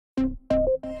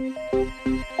And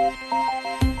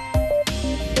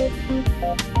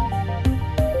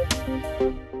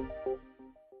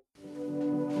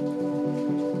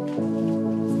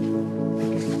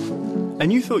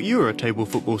you thought you were a table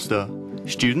football star?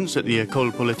 Students at the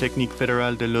École Polytechnique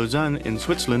Fédérale de Lausanne in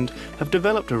Switzerland have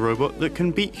developed a robot that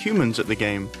can beat humans at the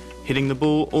game, hitting the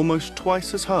ball almost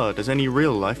twice as hard as any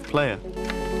real-life player.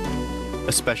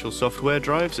 A special software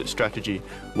drives its strategy,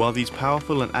 while these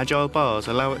powerful and agile bars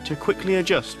allow it to quickly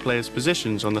adjust players'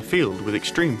 positions on the field with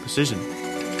extreme precision.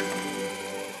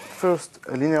 First,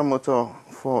 a linear motor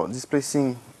for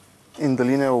displacing in the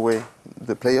linear way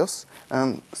the players,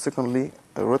 and secondly,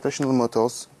 rotational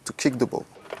motors to kick the ball.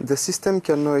 The system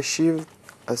can now achieve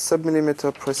a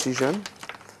sub-millimeter precision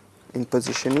in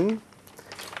positioning,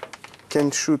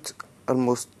 can shoot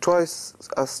almost twice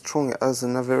as strong as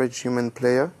an average human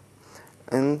player,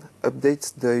 and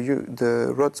updates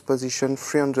the rod's position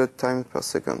 300 times per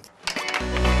second.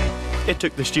 It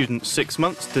took the students 6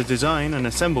 months to design and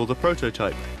assemble the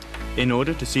prototype. In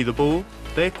order to see the ball,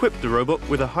 they equipped the robot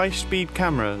with a high-speed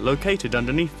camera located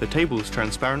underneath the table's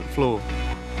transparent floor.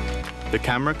 The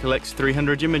camera collects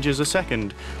 300 images a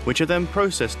second, which are then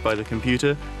processed by the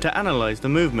computer to analyze the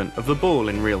movement of the ball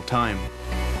in real time.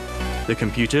 The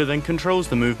computer then controls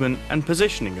the movement and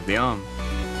positioning of the arm.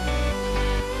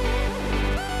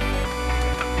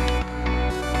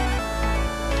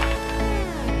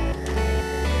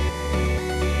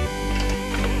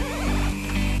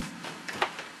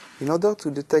 In order to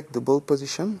detect the ball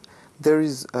position, there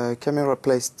is a camera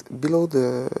placed below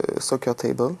the soccer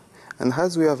table, and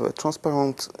as we have a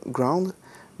transparent ground,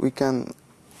 we can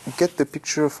get the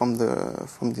picture from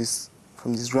this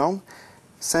ground,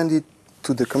 send it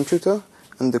to the computer,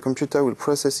 and the computer will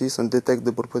process it and detect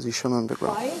the ball position on the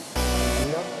ground.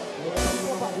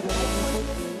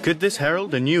 Could this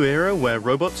herald a new era where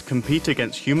robots compete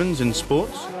against humans in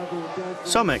sports?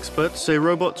 Some experts say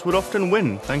robots would often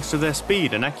win thanks to their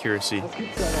speed and accuracy.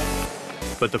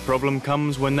 But the problem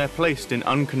comes when they're placed in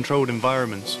uncontrolled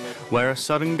environments, where a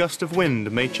sudden gust of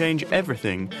wind may change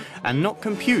everything and not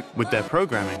compute with their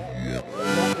programming.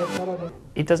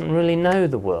 It doesn't really know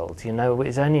the world, you know,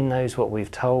 it only knows what we've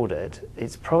told it.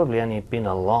 It's probably only been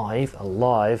alive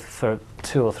for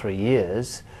 2 or 3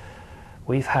 years.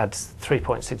 We've had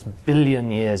 3.6 billion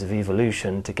years of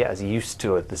evolution to get us used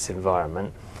to this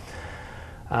environment.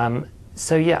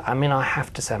 So yeah, I mean, I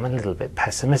have to say I'm a little bit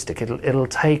pessimistic. It'll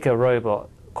take a robot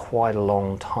quite a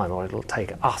long time, or it'll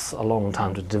take us a long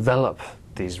time to develop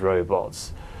these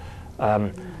robots.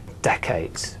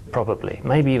 Decades, probably,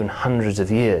 maybe even hundreds of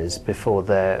years before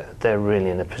they're really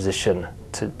in a position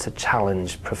to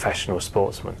challenge professional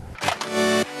sportsmen.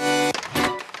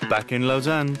 Back in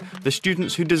Lausanne, the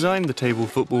students who designed the table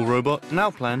football robot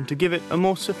now plan to give it a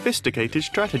more sophisticated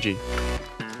strategy.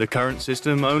 The current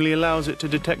system only allows it to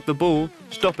detect the ball,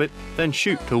 stop it, then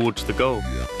shoot towards the goal.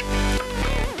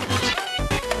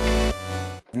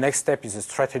 The next step is a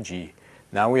strategy.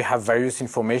 Now we have various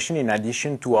information in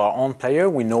addition to our own player.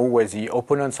 We know where the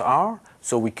opponents are,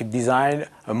 so we could design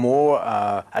a more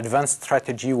advanced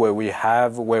strategy where we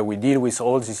deal with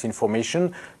all this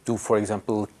information to, for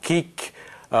example, kick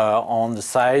on the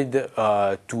side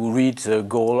to reach the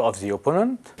goal of the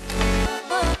opponent.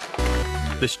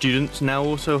 The students now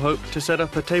also hope to set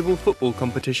up a table football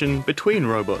competition between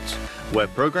robots, where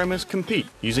programmers compete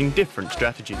using different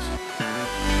strategies.